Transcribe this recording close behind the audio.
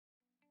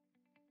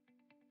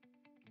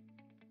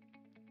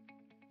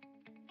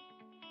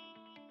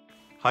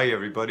Hi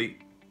everybody,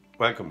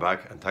 welcome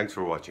back and thanks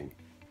for watching.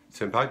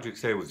 St.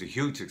 Patrick's Day was a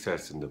huge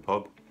success in the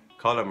pub.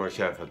 Colm, our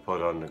chef, had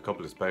put on a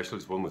couple of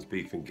specials. One was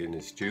beef and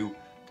Guinness stew,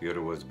 the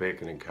other was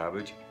bacon and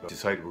cabbage. We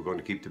decided we're going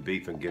to keep the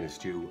beef and Guinness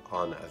stew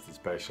on as a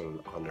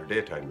special on our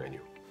daytime menu.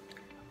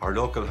 Our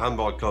local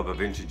handball club have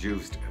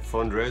introduced a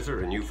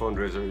fundraiser, a new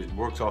fundraiser. It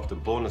works off the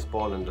bonus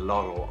ball and the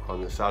lotto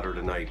on a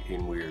Saturday night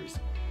in Weirs.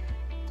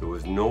 There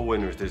was no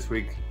winners this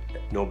week.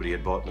 Nobody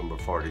had bought number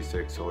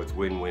 46, so it's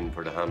win-win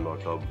for the handball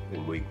club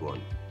in week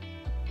 1.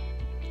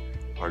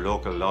 Our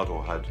local lotto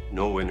had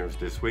no winners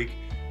this week.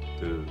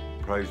 The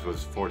prize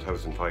was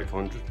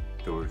 4,500.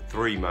 There were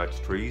 3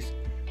 match trees: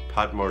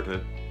 Pat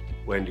Murta,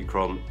 Wendy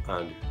Crum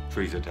and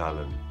Teresa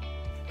Talon,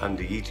 and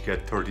they each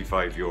get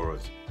 €35.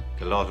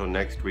 The lotto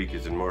next week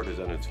is in Murta's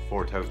and it's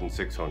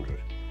 4,600.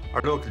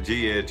 Our local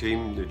GA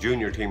team, the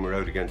junior team, were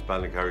out against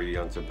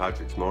Ballincarry on St.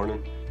 Patrick's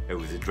morning. It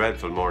was a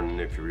dreadful morning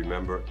if you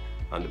remember,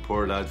 and the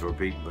poor lads were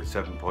beaten by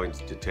 7 points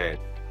to 10.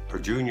 Our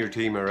junior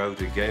team are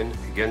out again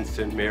against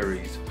St.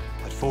 Mary's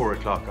at 4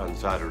 o'clock on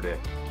Saturday,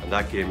 and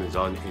that game is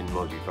on in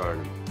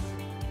Multifarnham.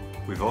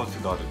 We've also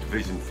got a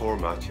Division 4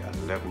 match at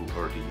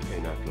 11:30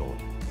 in Athlone.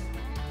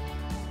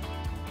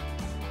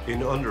 In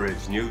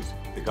underage news,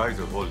 the guys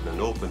are holding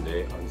an open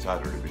day on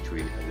Saturday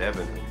between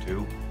 11 and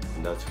 2,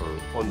 and that's for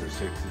under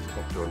 6s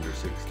up to under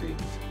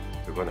 16s.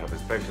 They're going to have a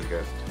special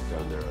guest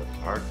down there at the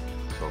park,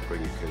 so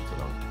bring your kids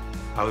along.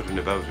 Out and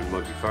about in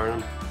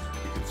Multifarnham,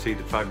 you can see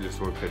the fabulous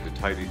work that the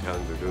Tidy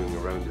Towns are doing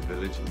around the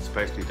village,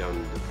 especially down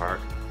in the park.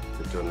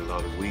 They've done a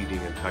lot of weeding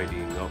and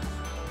tidying up,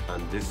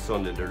 and this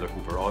Sunday they're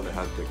looking for all the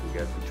help they can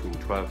get between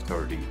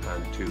 12:30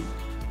 and 2.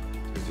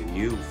 There's a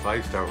new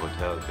 5-star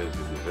hotel built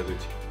in the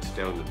village. It's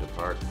down in the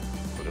park,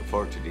 but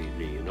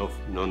unfortunately enough,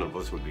 none of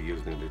us will be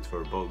using it. It's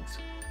for bugs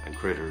and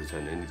critters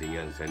and anything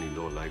else, any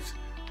lowlifes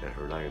that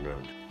are lying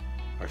around.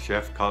 Our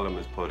chef Colm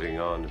is putting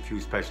on a few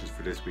specials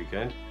for this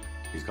weekend.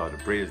 He's got a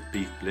braised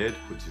beef blade,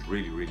 which is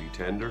really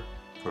tender.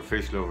 For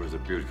fish lovers, a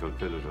beautiful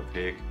fillet of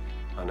hake.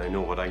 And I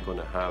know what I'm going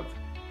to have,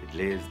 a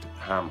glazed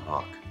ham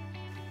hock.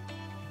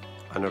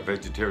 And our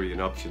vegetarian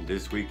option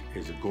this week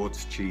is a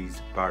goat's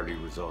cheese barley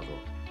risotto.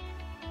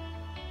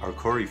 Our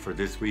curry for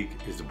this week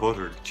is a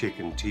buttered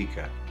chicken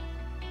tikka.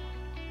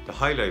 The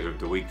highlight of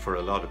the week for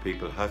a lot of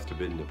people has to have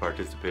been the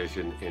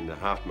participation in the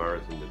half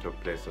marathon that took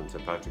place on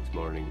St. Patrick's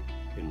morning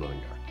in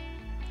Mullingar.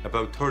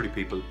 About 30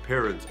 people,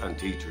 parents and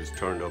teachers,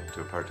 turned up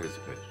to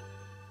participate.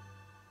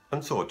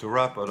 And so, to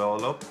wrap it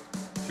all up,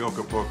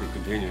 Joker Poker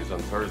continues on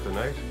Thursday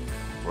night.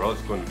 We're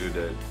also going to do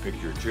the Pick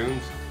Your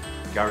Tunes.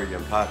 Gary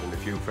and Pat and a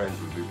few friends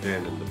will be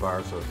playing in the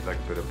bar, so if you like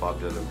a bit of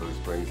Bob Dylan, Bruce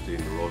Springsteen,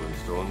 the Rolling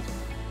Stones,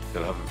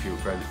 they'll have a few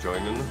friends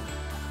joining them.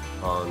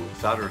 On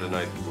Saturday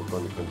night, we're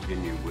going to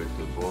continue with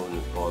the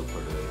bonus ball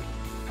for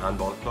the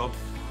handball club.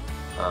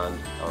 And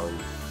on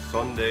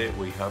Sunday,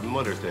 we have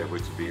Mother's Day,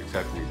 which will be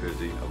exceptionally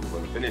busy, and we're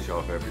going to finish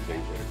off everything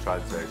with a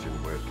trad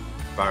session with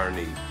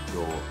Barney,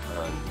 Joe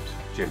and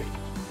Jimmy.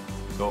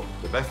 So,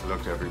 the best of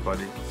luck to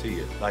everybody. See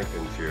you. Like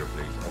and share,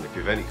 please. And if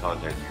you have any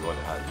content you want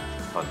to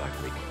add,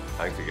 contact me.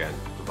 Thanks again.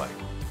 Goodbye.